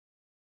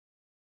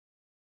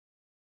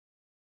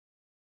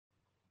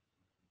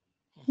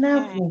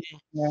Now can you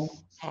hear me?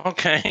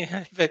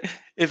 Okay.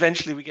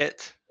 Eventually we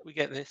get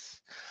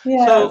this.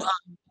 Yes. So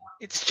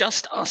it's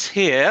just us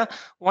here.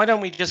 Why don't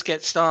we just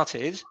get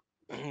started?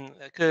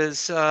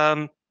 Because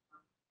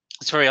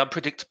it's very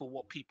unpredictable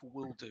what people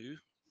will do.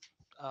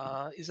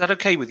 Is that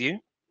okay with you?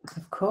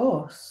 Of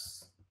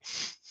course.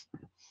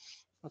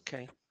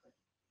 Okay.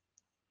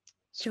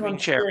 Do you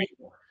want sharing.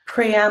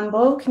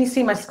 Preamble? Can you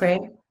see my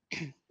screen?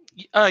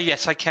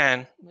 Yes, I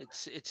can.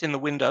 It's in the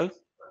window.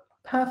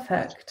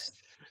 Perfect.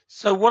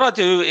 So what I'll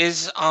do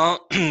is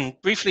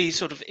briefly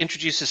sort of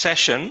introduce the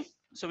session.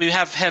 So we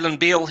have Helen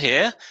Beal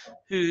here,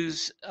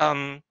 who's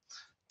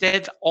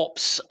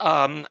DevOps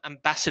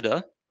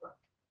ambassador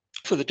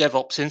for the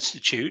DevOps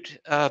Institute,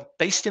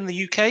 based in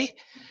the UK.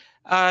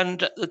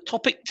 And the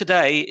topic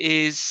today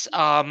is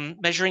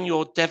measuring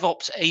your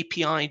DevOps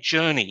API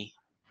journey,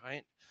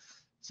 right?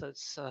 So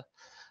it's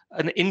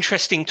an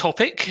interesting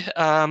topic,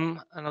 and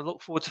I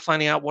look forward to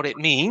finding out what it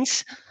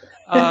means.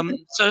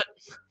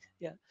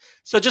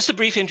 So just a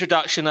brief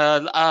introduction.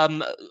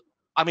 I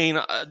mean,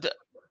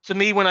 to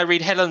me, when I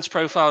read Helen's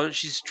profile,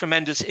 she's a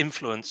tremendous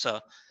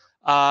influencer,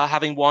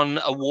 having won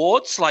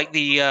awards like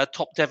the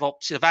Top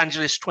DevOps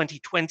Evangelist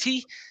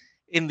 2020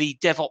 in the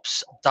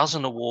DevOps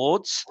Dozen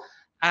Awards,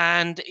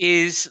 and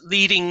is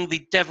leading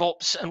the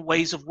DevOps and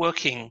ways of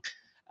working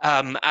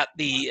at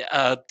the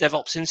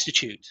DevOps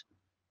Institute,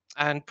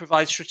 and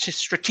provides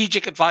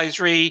strategic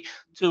advisory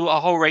to a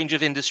whole range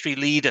of industry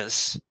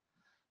leaders,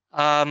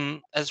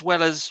 as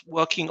well as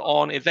working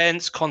on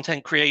events,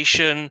 content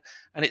creation,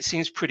 and it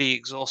seems pretty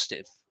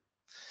exhaustive.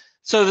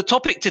 So the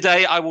topic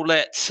today, I will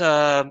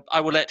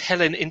let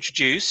Helen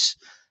introduce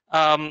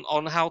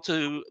on how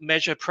to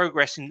measure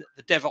progress in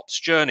the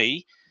DevOps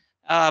journey.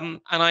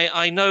 And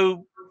I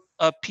know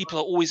people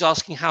are always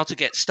asking how to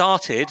get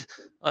started.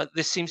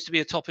 This seems to be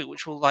a topic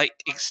which will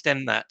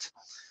extend that.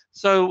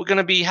 So we're going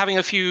to be having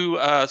a few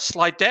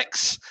slide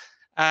decks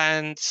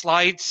and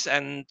slides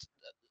and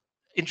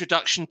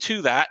introduction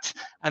to that,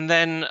 and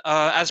then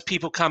as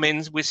people come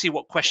in, we'll see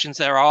what questions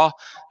there are,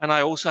 and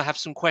I also have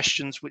some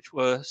questions which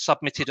were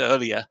submitted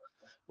earlier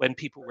when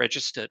people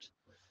registered.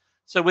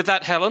 So with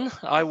that, Helen,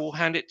 I will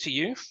hand it to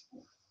you.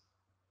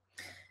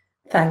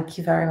 Thank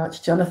you very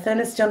much, Jonathan.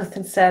 As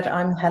Jonathan said,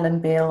 I'm Helen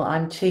Beal.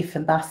 I'm Chief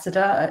Ambassador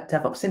at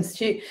DevOps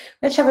Institute.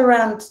 We actually have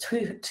around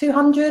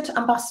 200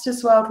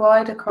 ambassadors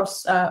worldwide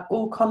across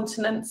all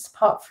continents,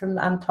 apart from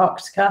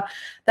Antarctica.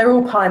 They're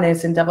all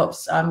pioneers in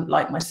DevOps,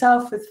 like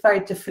myself, with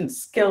very different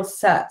skill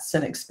sets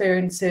and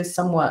experiences.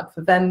 Some work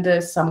for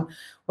vendors, some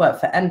work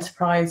for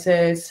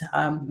enterprises,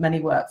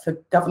 many work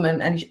for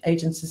government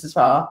agencies as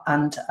well,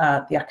 and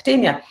the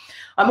academia.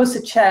 I'm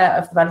also chair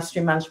of the Value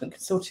Stream Management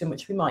Consortium,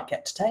 which we might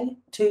get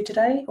to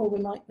today, or we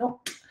might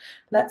not.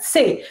 Let's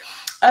see.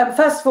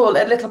 First of all,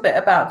 a little bit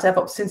about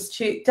DevOps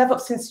Institute.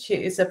 DevOps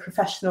Institute is a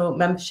professional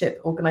membership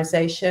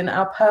organisation.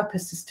 Our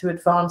purpose is to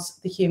advance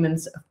the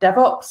humans of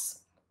DevOps.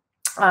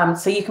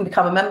 So you can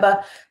become a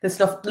member. There's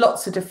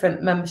lots of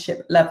different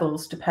membership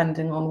levels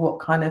depending on what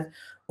kind of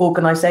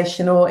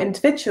organisation or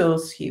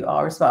individuals you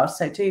are as well.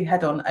 So do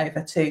head on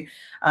over to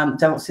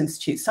DevOps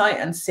Institute site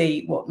and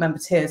see what member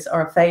tiers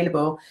are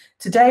available.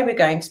 Today we're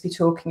going to be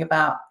talking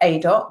about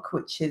ADOC,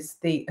 which is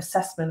the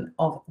assessment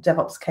of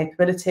DevOps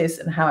capabilities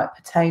and how it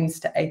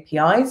pertains to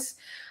APIs.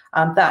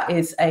 That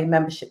is a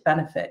membership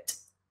benefit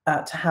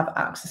to have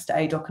access to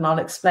ADOC, and I'll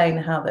explain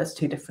how there's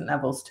two different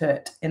levels to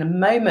it in a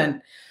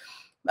moment.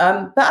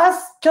 But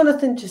as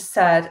Jonathan just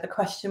said, a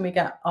question we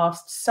get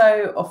asked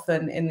so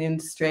often in the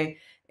industry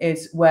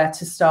is where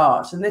to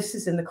start. And this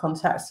is in the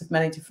context of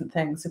many different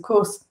things. Of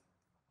course,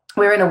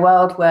 we're in a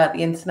world where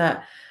the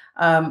internet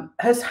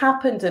has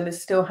happened and is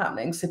still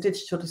happening. So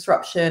digital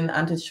disruption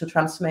and digital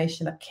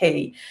transformation are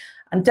key.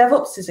 And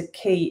DevOps is a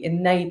key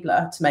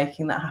enabler to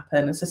making that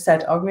happen. As I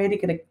said, I'm really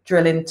going to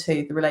drill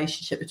into the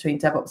relationship between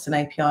DevOps and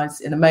APIs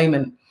in a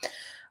moment.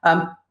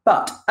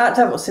 But at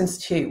DevOps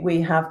Institute,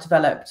 we have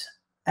developed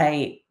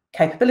a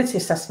capability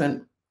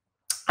assessment,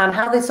 and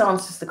how this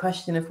answers the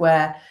question of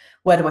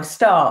where do I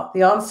start?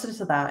 The answer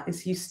to that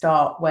is you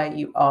start where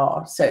you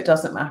are. So it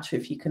doesn't matter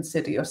if you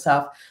consider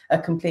yourself a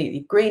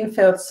completely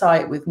greenfield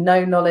site with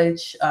no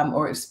knowledge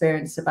or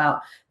experience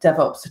about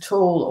DevOps at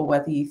all, or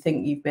whether you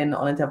think you've been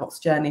on a DevOps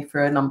journey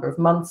for a number of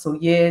months or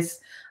years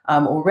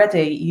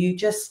already. You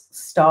just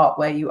start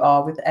where you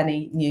are with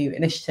any new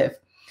initiative.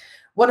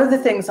 One of the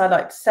things I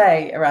like to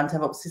say around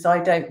DevOps is I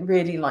don't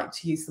really like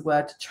to use the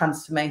word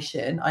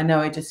transformation. I know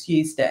I just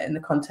used it in the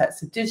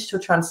context of digital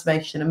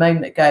transformation a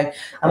moment ago,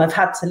 and I've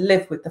had to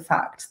live with the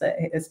fact that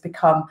it has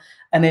become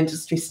an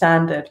industry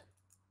standard.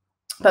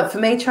 But for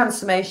me,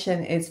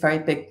 transformation is very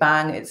big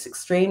bang. It's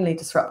extremely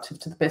disruptive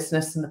to the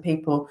business and the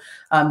people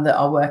that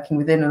are working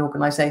within an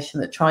organization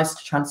that tries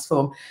to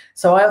transform.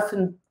 So I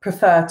often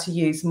prefer to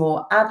use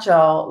more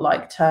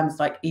agile-like terms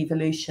like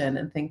evolution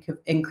and think of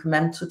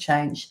incremental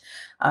change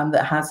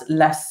that has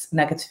less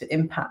negative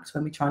impact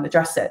when we try and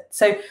address it.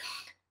 So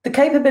the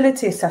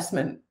capability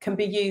assessment can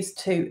be used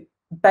to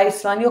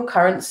baseline your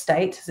current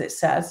state, as it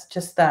says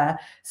just there.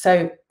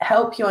 So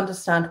help you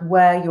understand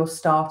where you're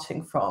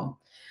starting from.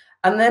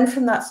 And then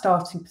from that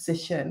starting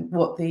position,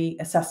 what the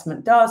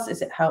assessment does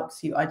is it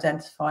helps you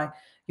identify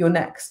your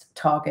next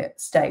target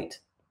state.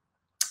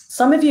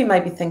 Some of you may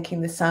be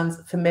thinking this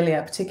sounds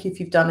familiar, particularly if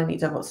you've done any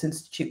DevOps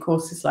Institute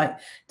courses like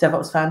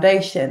DevOps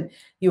Foundation.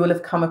 You will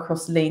have come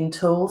across lean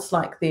tools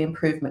like the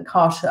improvement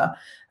carter.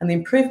 And the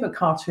improvement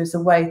carter is a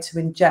way to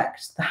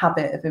inject the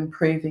habit of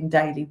improving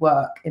daily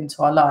work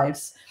into our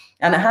lives.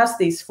 And it has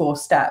these 4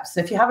 steps.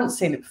 And if you haven't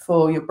seen it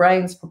before, your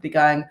brain's probably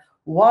going,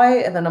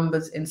 why are the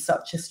numbers in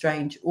such a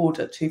strange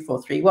order, 2, 4,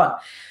 3, 1?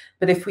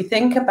 But if we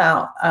think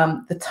about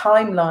the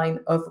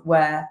timeline of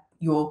where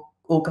your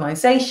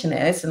organization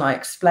is, and I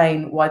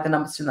explain why the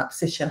numbers are in that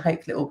position,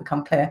 hopefully it will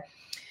become clear.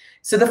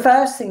 So the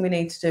first thing we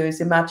need to do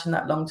is imagine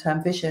that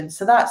long-term vision.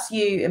 So that's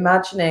you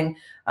imagining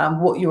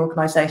what your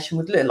organization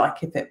would look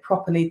like if it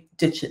properly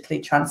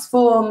digitally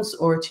transforms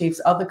or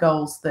achieves other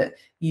goals that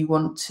you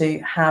want to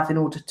have in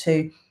order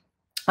to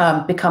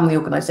become the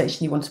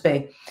organization you want to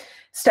be.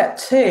 Step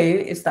 2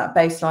 is that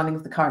baselining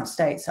of the current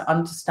state, so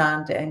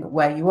understanding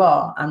where you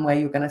are and where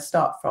you're going to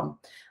start from.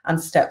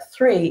 And step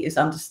 3 is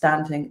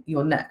understanding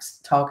your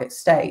next target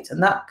state.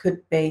 And that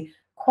could be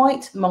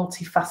quite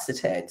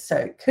multifaceted. So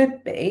it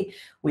could be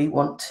we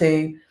want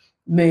to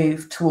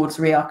move towards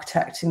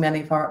re-architecting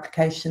many of our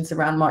applications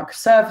around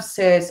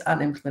microservices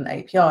and implement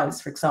APIs,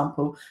 for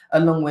example,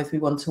 along with we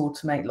want to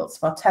automate lots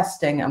of our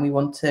testing and we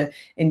want to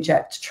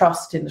inject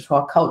trust into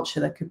our culture.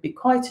 There could be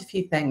quite a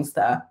few things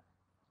there.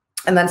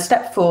 And then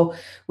step 4,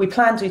 we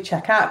plan to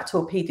check act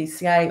or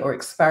PDCA or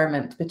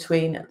experiment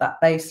between that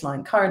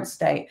baseline current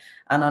state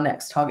and our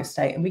next target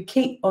state. And we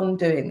keep on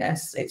doing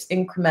this. It's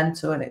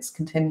incremental and it's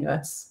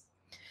continuous.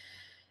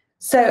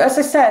 So as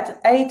I said,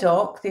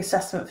 ADOC, the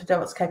assessment for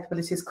DevOps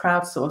capabilities,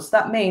 crowdsourced.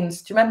 That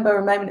means, do you remember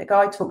a moment ago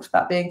I talked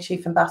about being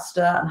chief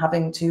ambassador and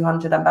having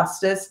 200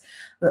 ambassadors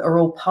that are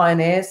all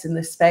pioneers in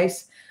this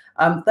space?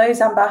 Those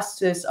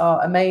ambassadors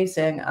are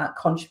amazing at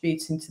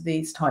contributing to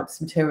these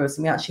types of materials,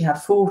 and we actually had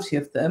 40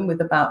 of them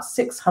with about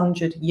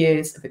 600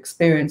 years of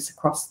experience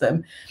across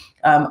them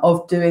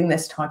of doing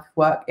this type of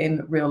work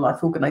in real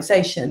life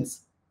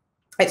organizations.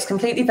 It's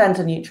completely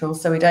vendor neutral,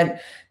 so we don't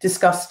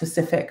discuss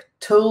specific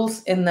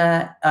tools in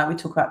there. We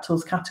talk about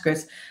tools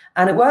categories,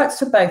 and it works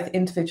for both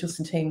individuals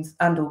and teams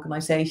and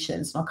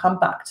organizations, and I'll come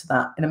back to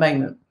that in a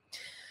moment.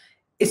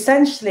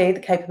 Essentially, the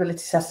capability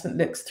assessment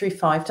looks through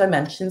 5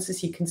 dimensions,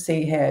 as you can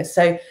see here.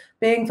 So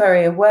being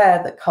very aware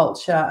that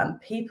culture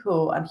and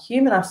people and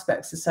human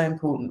aspects are so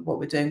important, what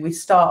we're doing, we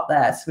start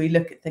there. So we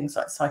look at things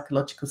like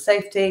psychological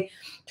safety,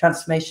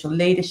 transformational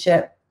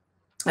leadership,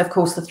 of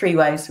course, the 3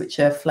 ways, which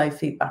are flow,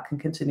 feedback, and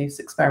continuous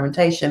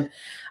experimentation.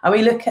 And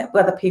we look at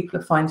whether people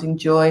are finding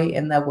joy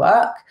in their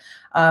work,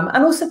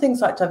 and also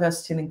things like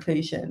diversity and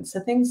inclusion. So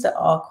things that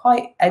are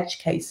quite edge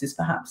cases,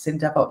 perhaps, in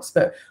DevOps,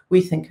 but we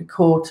think are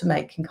core to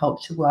making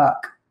culture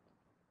work.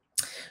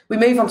 We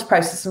move on to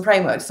process and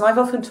frameworks. So I've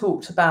often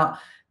talked about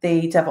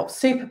the DevOps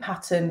super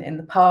pattern in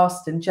the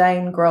past, and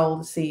Jane Grohl,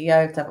 the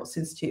CEO of DevOps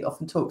Institute,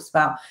 often talks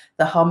about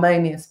the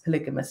harmonious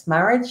polygamous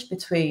marriage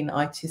between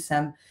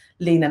ITSM,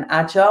 Lean and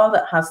Agile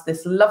that has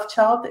this love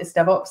child that is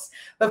DevOps.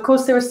 But of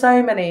course, there are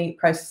so many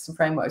processes and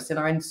frameworks in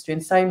our industry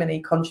and so many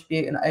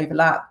contribute and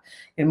overlap.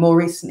 More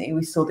recently,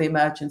 we saw the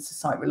emergence of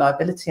site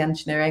reliability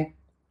engineering,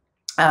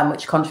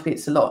 which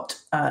contributes a lot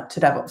to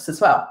DevOps as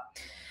well.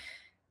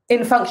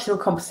 In functional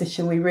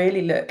composition, we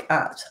really look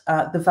at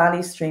the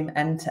value stream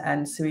end to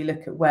end. So we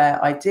look at where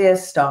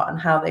ideas start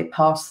and how they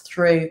pass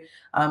through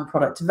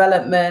product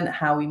development,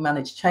 how we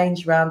manage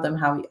change around them,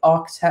 how we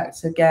architect.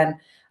 So again,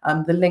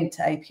 the link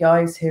to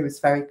APIs here is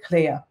very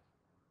clear.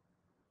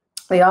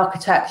 The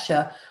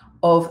architecture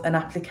of an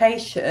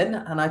application,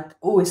 and I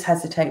always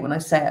hesitate when I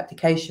say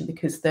application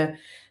because the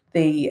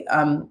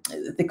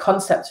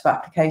concept of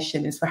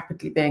application is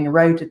rapidly being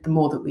eroded the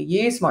more that we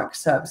use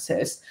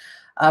microservices.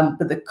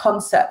 But the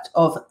concept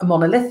of a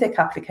monolithic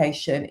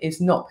application is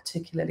not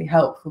particularly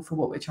helpful for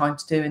what we're trying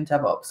to do in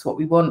DevOps. What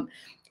we want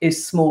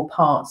is small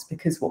parts,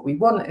 because what we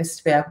want is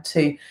to be able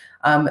to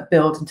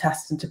build and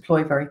test and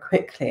deploy very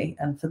quickly.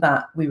 And for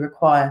that, we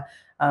require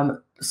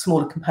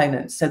smaller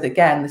components. So that,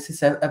 again, this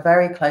is a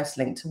very close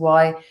link to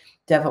why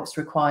DevOps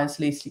requires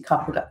loosely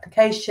coupled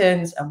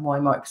applications and why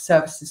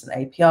microservices and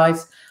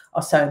APIs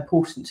are so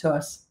important to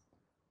us.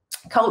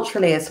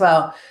 Culturally as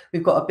well,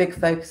 we've got a big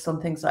focus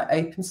on things like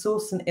open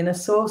source and inner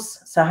source.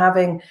 So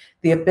having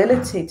the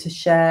ability to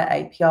share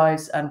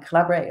APIs and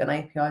collaborate on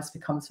APIs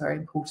becomes very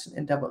important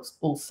in DevOps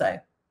also.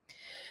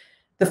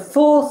 The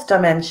 4th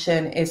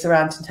dimension is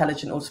around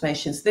intelligent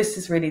automation. So this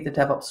is really the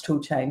DevOps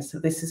tool chain. So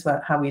this is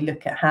how we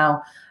look at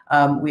how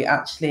we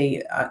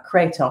actually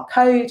create our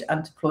code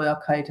and deploy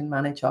our code and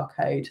manage our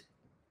code.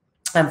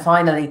 And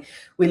finally,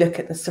 we look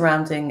at the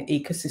surrounding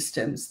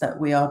ecosystems that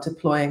we are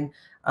deploying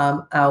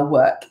our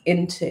work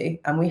into.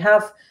 And we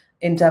have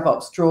in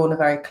DevOps drawn a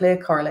very clear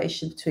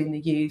correlation between the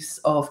use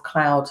of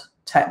cloud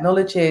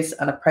technologies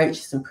and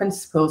approaches and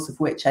principles, of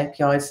which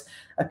APIs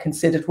are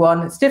considered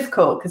one. It's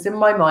difficult because in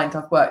my mind,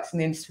 I've worked in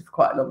the industry for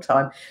quite a long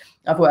time.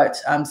 I've worked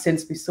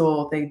since we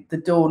saw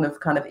the dawn of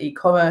kind of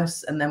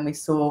e-commerce, and then we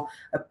saw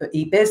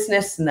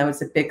e-business, and there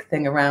was a big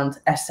thing around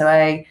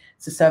SOA,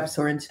 so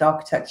service-oriented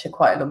architecture,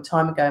 quite a long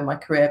time ago in my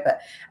career.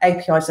 But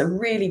APIs are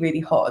really, really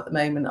hot at the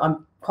moment.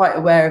 I'm quite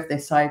aware of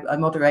this. I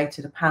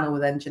moderated a panel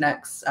with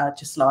NGINX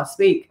just last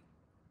week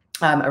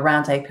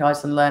around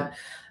APIs and learned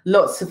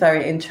lots of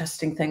very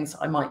interesting things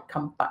I might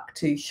come back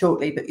to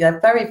shortly. But they're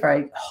very,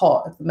 very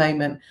hot at the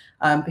moment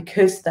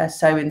because they're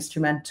so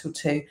instrumental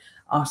to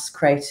us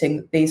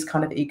creating these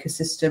kind of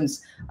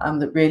ecosystems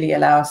that really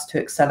allow us to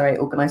accelerate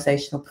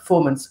organizational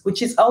performance,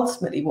 which is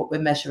ultimately what we're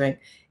measuring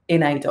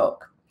in ADOC.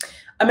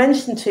 I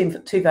mentioned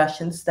two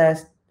versions.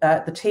 There's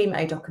the Team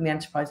ADOC and the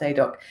Enterprise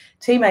ADOC.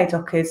 Team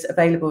ADOC is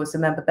available as a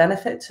member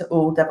benefit to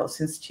all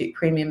DevOps Institute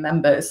premium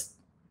members.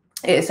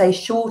 It is a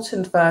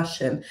shortened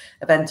version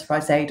of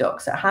Enterprise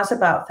ADOC. So it has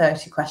about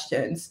 30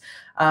 questions,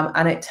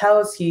 and it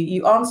tells you,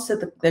 you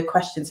answer the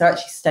questions. They're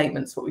actually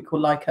statements, what we call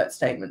Likert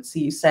statements. So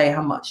you say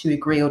how much you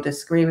agree or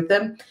disagree with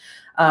them,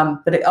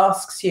 but it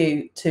asks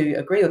you to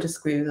agree or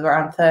disagree with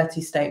around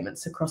 30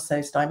 statements across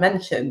those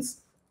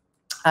dimensions.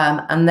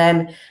 And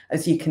then,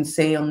 as you can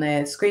see on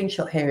the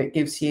screenshot here, it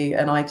gives you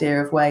an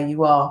idea of where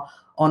you are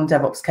on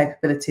DevOps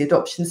capability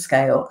adoption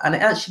scale, and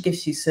it actually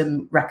gives you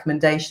some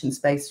recommendations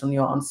based on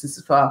your answers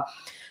as well.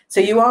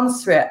 So you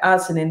answer it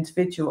as an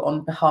individual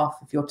on behalf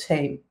of your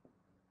team.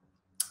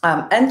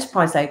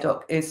 Enterprise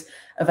ADOC is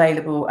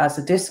available as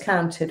a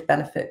discounted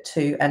benefit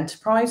to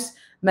enterprise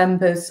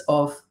members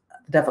of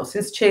the DevOps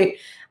Institute,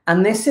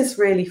 and this is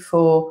really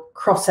for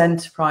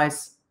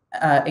cross-enterprise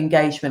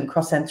engagement,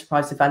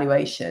 cross-enterprise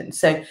evaluation.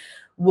 So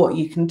what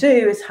you can do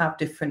is have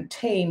different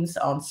teams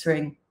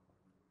answering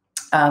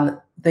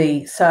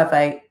the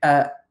survey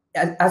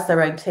as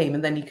their own team,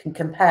 and then you can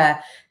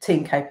compare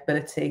team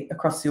capability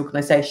across the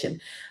organization.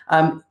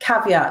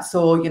 Caveats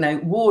or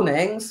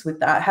warnings with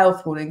that,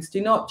 health warnings: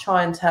 do not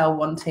try and tell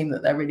one team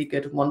that they're really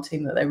good and one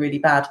team that they're really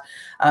bad.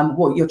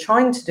 What you're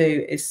trying to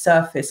do is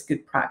surface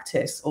good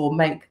practice or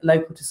make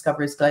local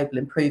discoveries global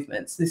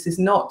improvements. This is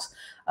not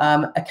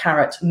a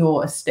carrot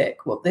nor a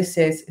stick. What this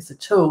is a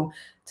tool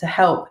to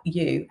help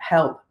you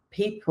help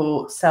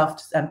people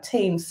and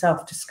teams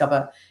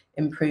self-discover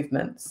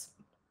improvements.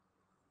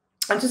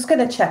 I'm just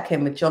going to check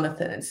in with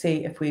Jonathan and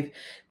see if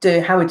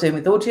how we're doing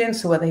with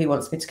audience, or whether he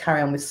wants me to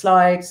carry on with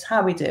slides.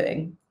 How are we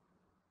doing?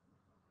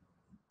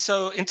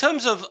 So in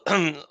terms of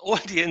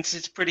audience,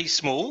 it's pretty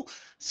small.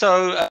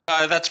 So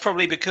that's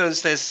probably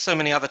because there's so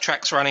many other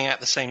tracks running at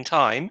the same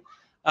time.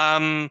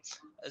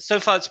 So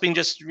far, it's been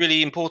just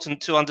really important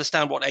to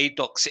understand what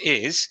ADOCS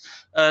is.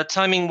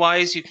 Timing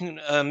wise, you can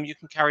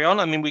carry on.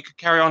 I mean, we could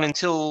carry on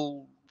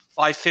until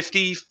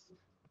 5:50,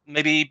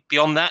 maybe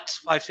beyond that,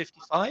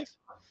 5:55.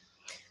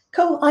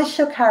 Cool, I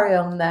shall carry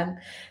on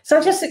then. So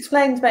I just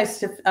explained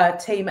most of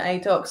Team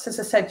ADOCS. As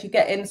I said, you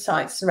get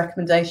insights and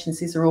recommendations.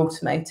 These are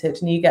automated,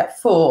 and you get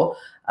 4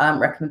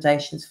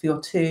 recommendations for your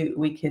 2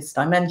 weakest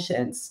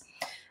dimensions.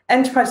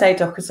 Enterprise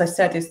ADOC, as I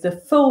said, is the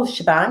full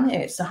shebang.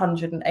 It's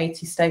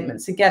 180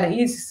 statements. Again, it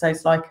uses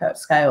those Likert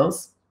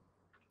scales.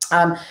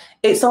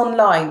 It's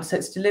online, so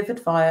it's delivered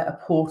via a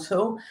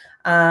portal.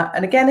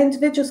 And again,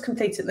 individuals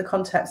complete it in the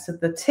context of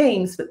the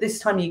teams, but this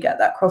time you get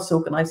that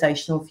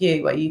cross-organizational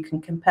view where you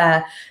can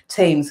compare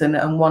teams and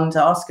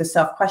ask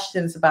yourself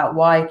questions about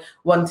why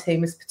one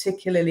team is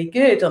particularly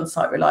good on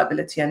site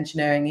reliability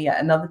engineering, and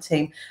yet another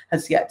team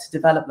has yet to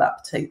develop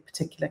that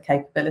particular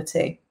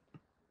capability.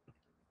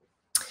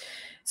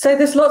 So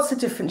there's lots of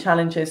different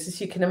challenges, as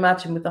you can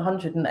imagine, with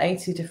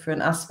 180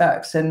 different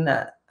aspects, and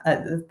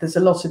there's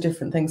a lot of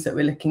different things that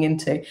we're looking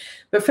into.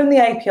 But from the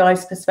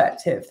API's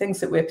perspective, things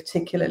that we're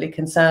particularly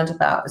concerned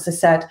about, as I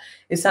said,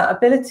 is that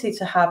ability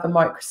to have a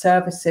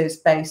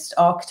microservices-based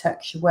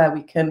architecture where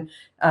we can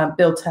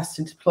build, test,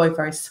 and deploy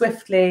very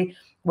swiftly,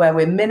 where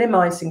we're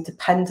minimizing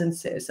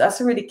dependencies. That's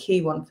a really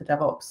key one for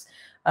DevOps.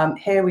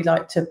 Here we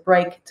like to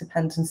break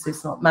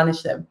dependencies, not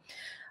manage them.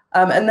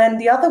 And then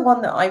the other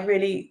one that I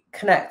really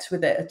connect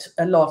with it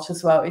a lot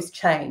as well is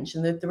change.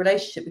 And the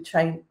relationship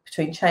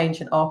between change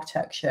and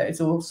architecture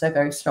is also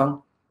very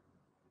strong.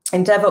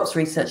 And DevOps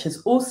research has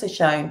also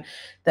shown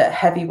that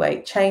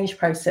heavyweight change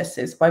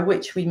processes, by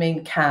which we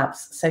mean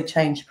CABs, so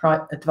change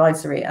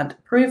advisory and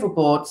approval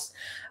boards,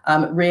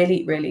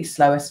 really, really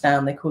slow us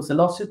down. They cause a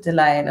lot of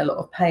delay and a lot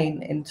of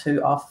pain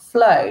into our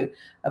flow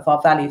of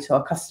our value to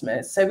our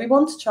customers. So we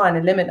want to try and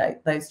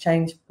eliminate those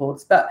change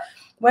boards. But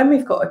when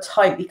we've got a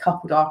tightly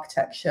coupled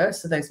architecture,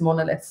 so those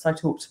monoliths I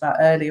talked about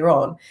earlier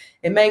on,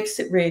 it makes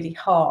it really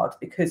hard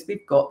because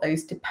we've got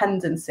those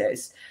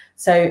dependencies.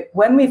 So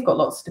when we've got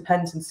lots of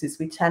dependencies,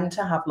 we tend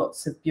to have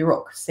lots of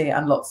bureaucracy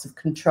and lots of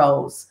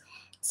controls.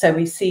 So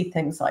we see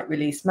things like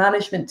release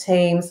management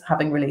teams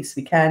having release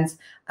weekends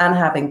and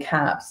having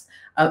CABs.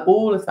 And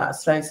all of that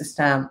slows us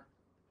down.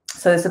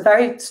 So there's a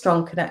very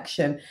strong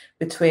connection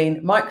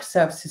between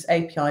microservices,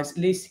 APIs,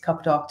 loosely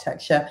coupled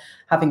architecture,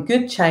 having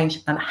good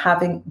change and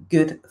having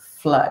good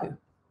flow.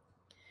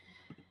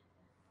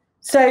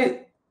 So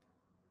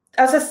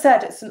as I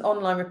said, it's an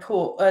online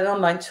report, an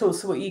online tool.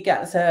 So what you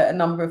get is a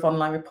number of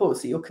online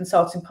reports that your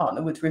consulting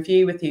partner would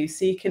review with you.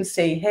 So you can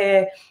see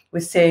here, we're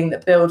seeing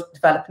that Build,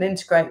 Develop and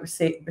Integrate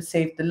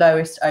received the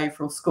lowest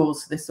overall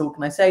scores for this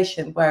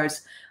organisation,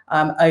 whereas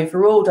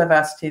overall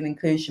diversity and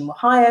inclusion were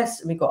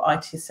highest, and we've got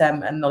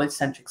ITSM and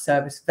knowledge-centric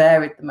service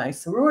varied the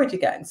most. So we're already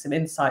getting some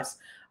insights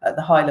at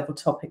the high-level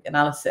topic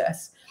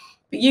analysis.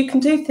 But you can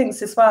do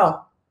things as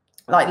well,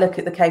 like look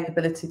at the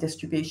capability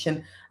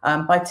distribution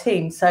by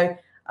team. So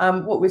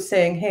what we're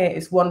seeing here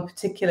is one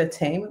particular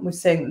team. We're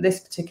seeing that this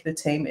particular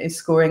team is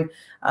scoring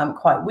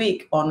quite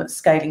weak on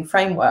scaling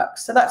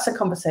frameworks. So that's a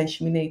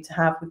conversation we need to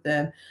have with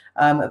them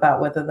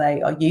about whether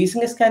they are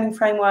using a scaling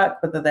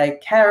framework, whether they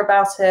care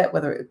about it,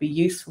 whether it would be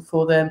useful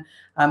for them,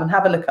 and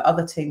have a look at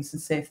other teams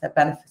and see if they're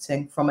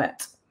benefiting from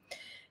it.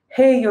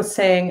 Here you're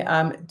seeing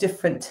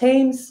different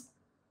teams.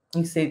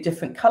 You see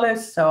different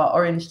colours. So our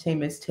orange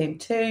team is team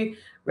 2.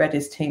 Red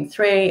is team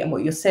 3, and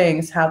what you're seeing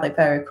is how they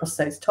vary across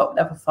those top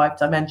level 5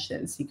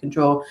 dimensions. You can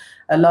draw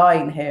a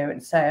line here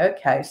and say,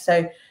 okay,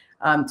 so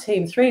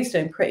team 3 is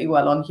doing pretty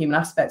well on human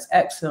aspects,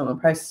 excellent on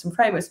process and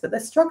frameworks, but they're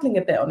struggling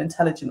a bit on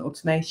intelligent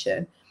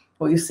automation.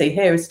 What you see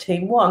here is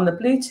team 1, the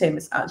blue team,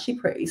 is actually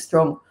pretty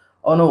strong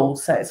on all.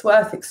 So it's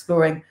worth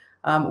exploring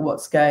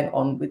what's going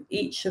on with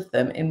each of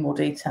them in more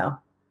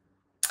detail.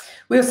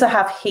 We also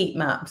have heat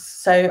maps.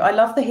 So I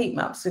love the heat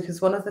maps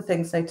because one of the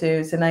things they do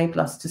is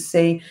enable us to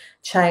see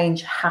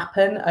change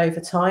happen over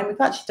time. We've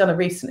actually done a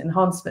recent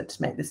enhancement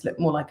to make this look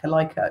more like a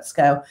Likert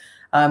scale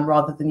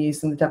rather than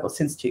using the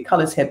DevOps Institute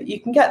colours here. But you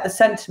can get the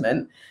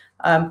sentiment.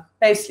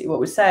 Basically,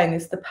 what we're saying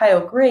is the pale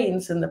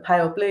greens and the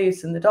pale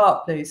blues and the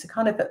dark blues are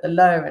kind of at the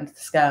lower end of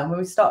the scale. And when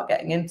we start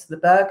getting into the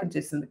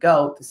burgundies and the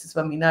gold, this is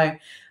when we know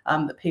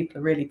that people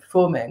are really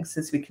performing.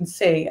 So as we can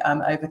see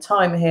over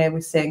time here,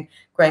 we're seeing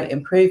great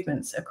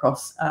improvements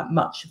across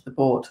much of the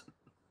board.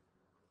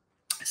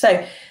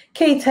 So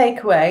key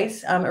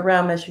takeaways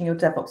around measuring your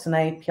DevOps and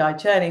API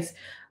journeys.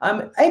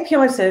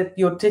 APIs are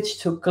your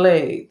digital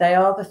glue. They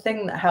are the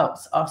thing that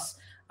helps us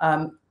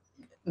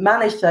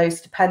manage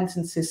those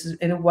dependencies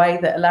in a way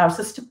that allows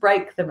us to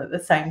break them at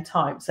the same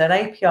time. So an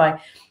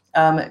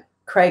API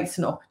creates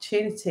an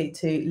opportunity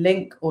to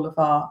link all of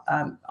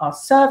our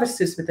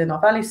services within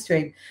our value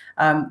stream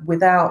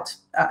without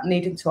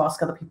needing to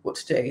ask other people what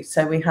to do.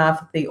 So we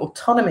have the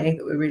autonomy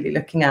that we're really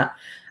looking at.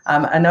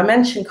 And I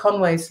mentioned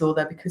Conway's law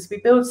there because we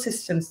build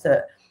systems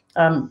that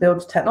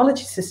build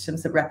technology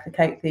systems that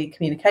replicate the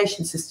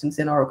communication systems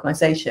in our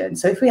organization.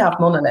 So if we have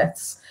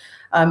monoliths,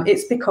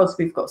 it's because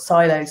we've got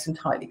silos and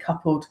tightly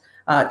coupled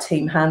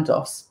team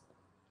handoffs.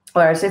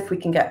 Whereas if we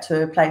can get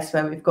to a place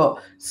where we've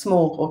got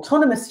small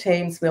autonomous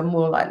teams, we are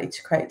more likely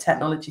to create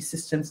technology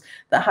systems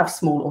that have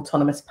small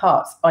autonomous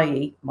parts,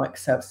 i.e.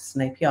 microservices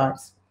and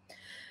APIs.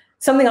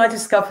 Something I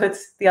discovered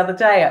the other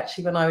day,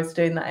 actually, when I was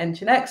doing that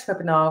NGINX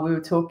webinar, we were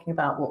talking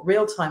about what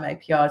real-time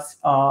APIs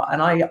are.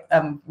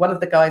 And one of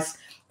the guys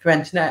for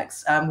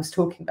NGINX was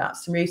talking about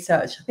some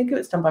research. I think it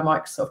was done by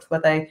Microsoft, where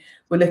they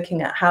were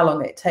looking at how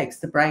long it takes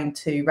the brain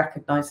to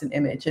recognize an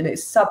image. And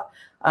it's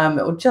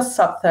just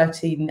sub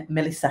 13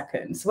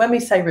 milliseconds. When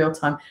we say real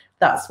time,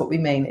 that's what we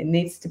mean. It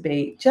needs to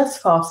be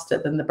just faster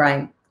than the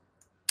brain.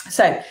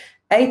 So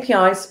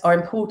APIs are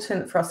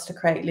important for us to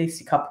create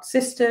loosely coupled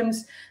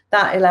systems.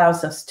 That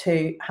allows us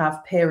to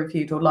have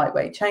peer-reviewed or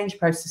lightweight change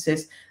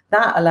processes.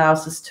 That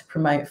allows us to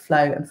promote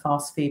flow and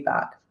fast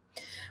feedback.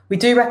 We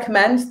do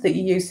recommend that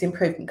you use the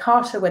improvement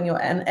charter when you're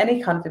in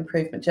any kind of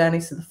improvement journey.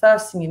 So the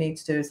first thing you need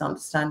to do is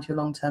understand your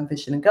long-term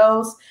vision and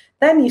goals.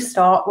 Then you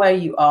start where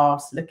you are,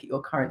 so look at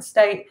your current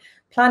state,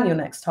 plan your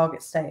next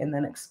target state, and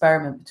then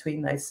experiment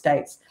between those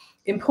states.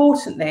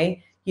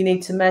 Importantly, you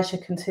need to measure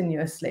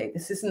continuously.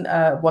 This isn't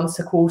a once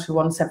a quarter,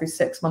 once every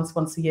 6 months,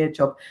 once a year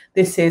job.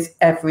 This is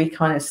every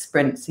kind of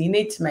sprint. So you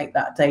need to make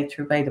that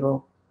data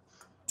available.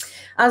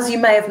 As you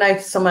may have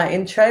noticed on my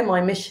intro,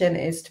 my mission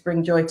is to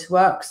bring joy to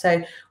work.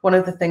 So one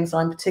of the things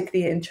I'm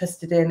particularly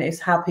interested in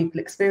is how people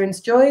experience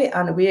joy.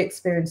 And we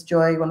experience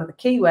joy, one of the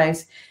key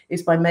ways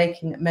is by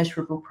making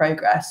measurable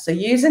progress. So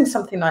using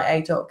something like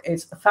ADOC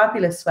is a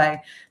fabulous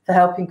way for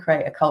helping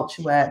create a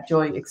culture where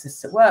joy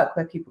exists at work,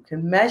 where people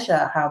can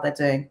measure how they're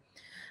doing.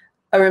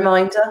 A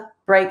reminder,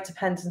 break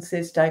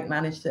dependencies, don't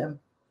manage them.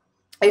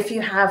 If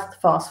you have the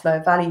fast flow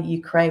of value, you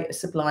create a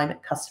sublime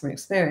customer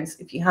experience.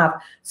 If you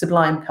have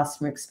sublime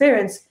customer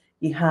experience,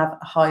 you have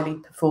a highly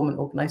performant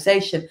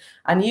organization,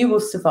 and you will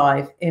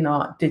survive in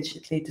our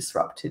digitally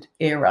disrupted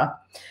era.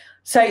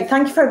 So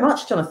thank you very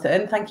much,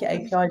 Jonathan. Thank you,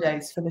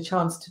 Apidays, for the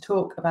chance to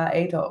talk about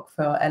ADOC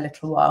for a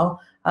little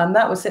while.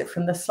 That was it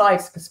from the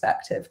slides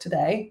perspective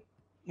today.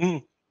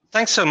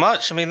 Thanks so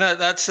much. I mean,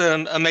 that's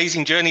an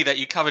amazing journey that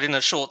you covered in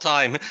a short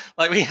time.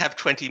 Like, we have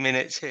 20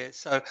 minutes here.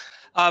 So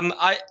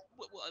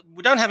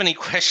we don't have any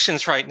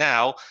questions right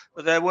now,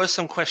 but there were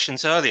some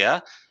questions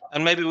earlier,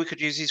 and maybe we could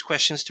use these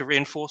questions to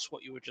reinforce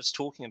what you were just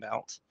talking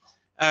about.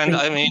 And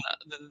I mean,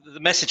 the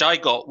message I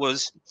got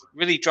was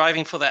really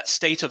driving for that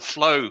state of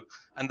flow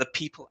and the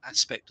people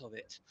aspect of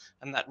it,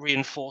 and that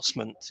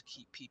reinforcement to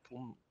keep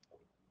people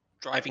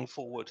driving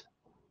forward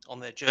on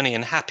their journey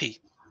and happy.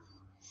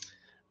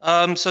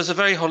 So it's a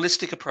very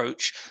holistic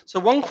approach. So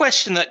one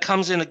question that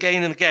comes in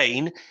again and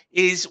again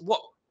is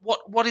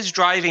what is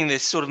driving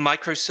this sort of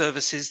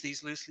microservices,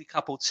 these loosely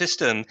coupled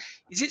system?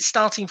 Is it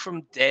starting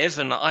from dev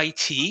and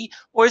IT,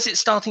 or is it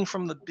starting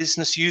from the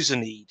business user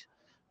need?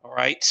 All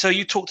right. So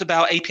you talked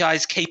about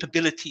API's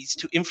capabilities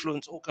to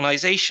influence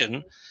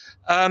organization.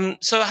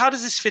 So how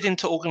does this fit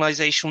into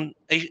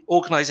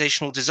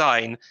organizational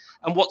design,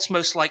 and what's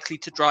most likely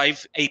to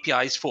drive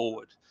APIs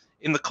forward?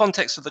 In the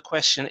context of the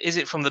question, is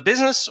it from the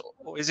business,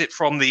 or is it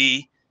from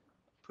the,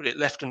 put it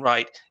left and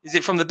right, is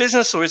it from the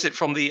business, or is it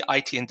from the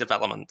IT and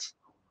development?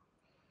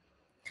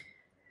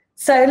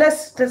 So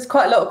there's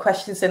quite a lot of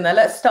questions in there.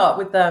 Let's start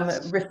with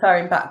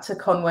referring back to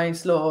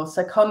Conway's Law.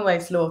 So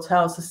Conway's Law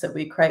tells us that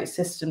we create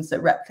systems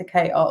that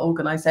replicate our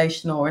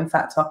organizational, or in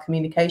fact our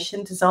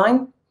communication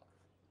design.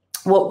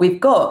 What we've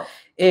got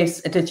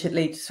is a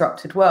digitally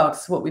disrupted world.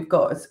 So what we've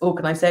got is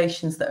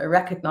organizations that are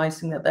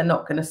recognizing that they're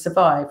not going to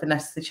survive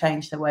unless they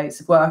change their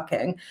ways of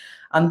working.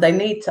 And they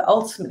need to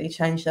ultimately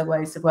change their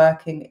ways of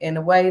working in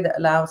a way that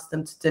allows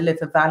them to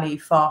deliver value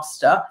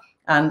faster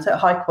and at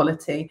high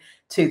quality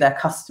to their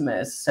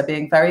customers. So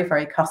being very,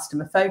 very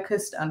customer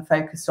focused and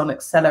focused on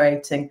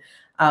accelerating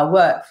our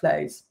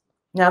workflows.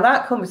 Now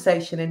that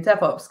conversation in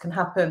DevOps can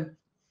happen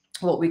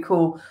what we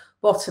call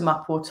bottom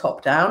up or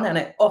top down, and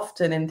it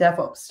often in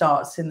DevOps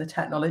starts in the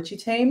technology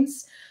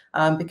teams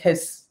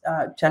because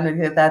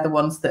generally they're the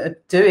ones that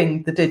are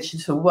doing the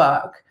digital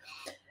work.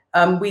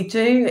 We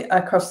do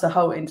across the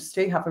whole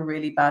industry have a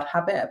really bad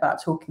habit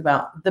about talking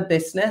about the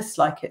business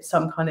like it's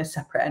some kind of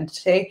separate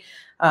entity.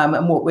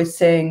 And what we're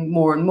seeing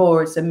more and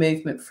more is a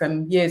movement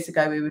from years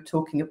ago. We were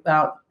talking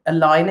about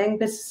aligning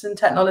business and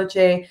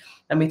technology,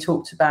 and we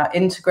talked about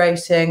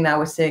integrating. Now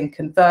we're seeing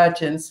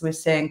convergence. We're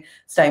seeing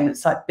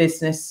statements like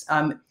business,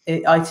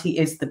 IT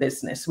is the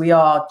business. We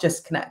are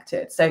just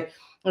connected. So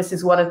this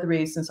is one of the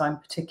reasons I'm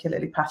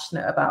particularly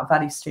passionate about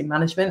value stream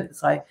management.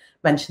 As I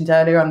mentioned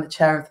earlier, I'm the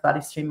chair of the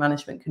Value Stream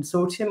Management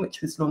Consortium,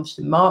 which was launched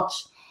in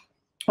March.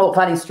 What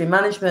value stream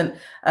management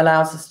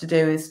allows us to do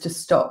is to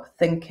stop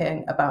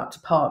thinking about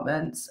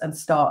departments and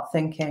start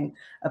thinking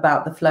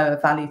about the flow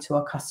of value to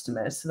our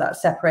customers. So that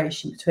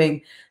separation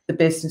between the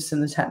business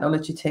and the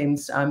technology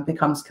teams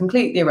becomes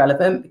completely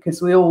irrelevant,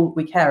 because all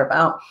we care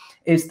about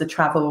is the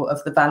travel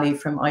of the value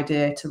from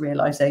idea to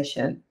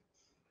realization.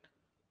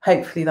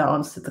 Hopefully that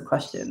answered the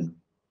question.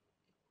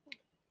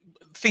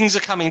 Things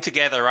are coming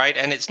together, right?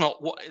 And it's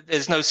not,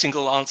 there's no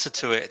single answer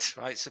to it,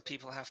 right? So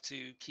people have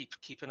to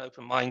keep an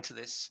open mind to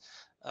this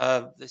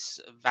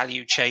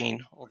value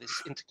chain, or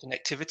this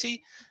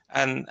interconnectivity,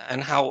 and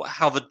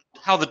how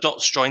the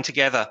dots join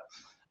together,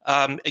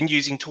 and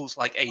using tools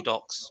like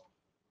ADOCs,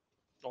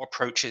 or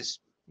approaches,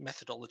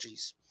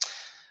 methodologies.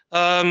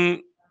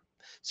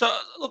 So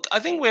look, I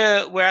think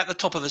we're at the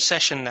top of the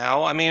session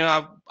now. I mean,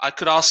 I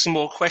could ask some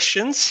more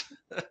questions,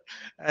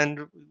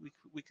 and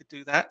we could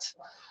do that.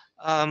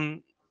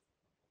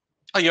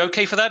 Are you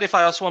okay for that if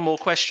I ask one more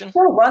question?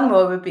 Well, one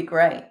more would be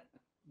great.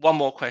 One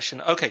more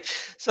question. Okay,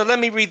 so let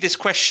me read this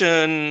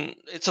question.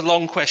 It's a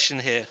long question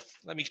here.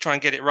 Let me try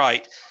and get it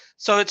right.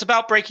 So it's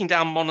about breaking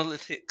down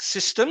monolithic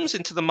systems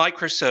into the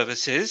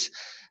microservices.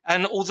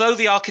 And although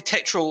the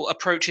architectural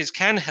approaches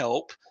can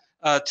help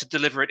to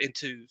deliver it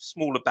into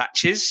smaller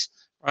batches,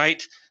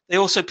 right, they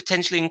also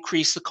potentially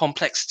increase the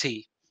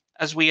complexity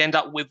as we end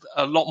up with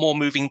a lot more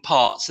moving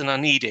parts than are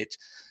needed.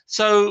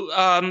 So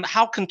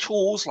how can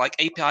tools like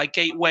API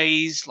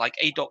gateways, like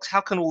ADOCs,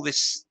 how can all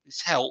this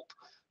help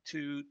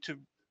to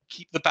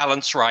keep the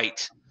balance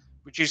right,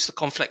 reduce the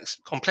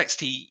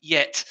complexity,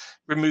 yet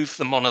remove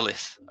the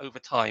monolith over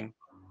time?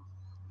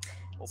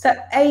 So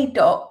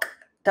ADOC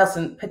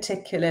doesn't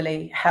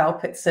particularly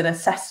help. It's an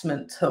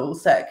assessment tool,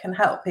 so it can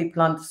help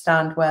people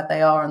understand where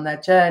they are on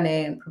their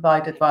journey and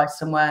provide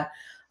advice on where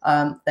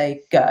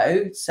they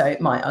go. So it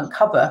might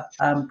uncover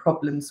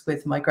problems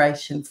with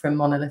migration from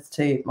monolith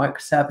to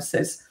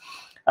microservices.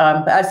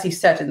 But as you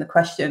said in the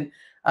question,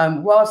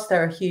 whilst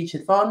there are huge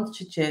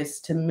advantages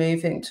to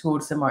moving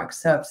towards a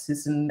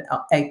microservices and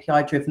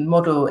API-driven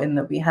model, in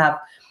that we have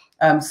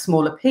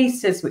smaller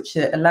pieces, which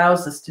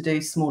allows us to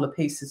do smaller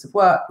pieces of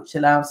work, which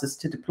allows us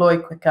to deploy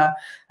quicker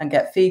and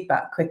get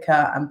feedback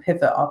quicker and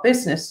pivot our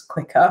business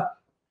quicker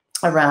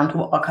around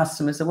what our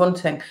customers are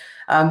wanting.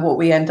 What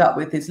we end up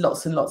with is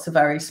lots and lots of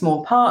very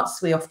small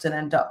parts. We often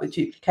end up with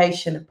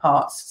duplication of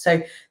parts.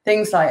 So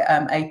things like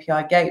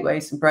API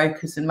gateways and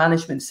brokers and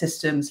management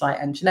systems like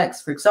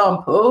Nginx, for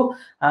example,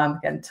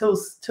 again,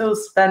 tools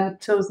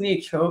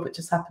neutral, but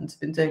just happen to have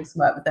been doing some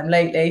work with them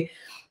lately,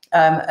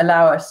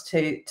 allow us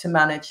to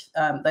manage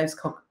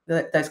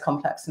those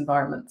complex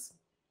environments.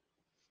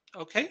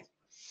 Okay,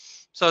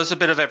 so there's a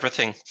bit of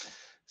everything.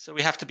 So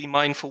we have to be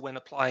mindful when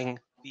applying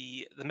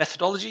the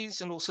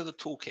methodologies and also the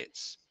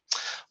toolkits.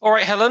 All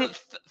right, Helen,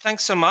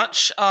 thanks so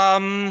much.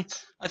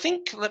 I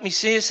think, let me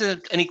see, is there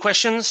any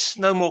questions?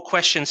 No more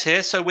questions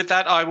here. So with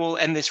that, I will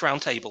end this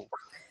roundtable.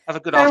 Have a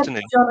good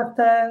afternoon.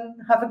 Jonathan.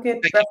 Have a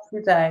good Thank rest of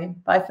your day.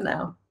 Bye for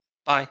now.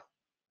 Bye.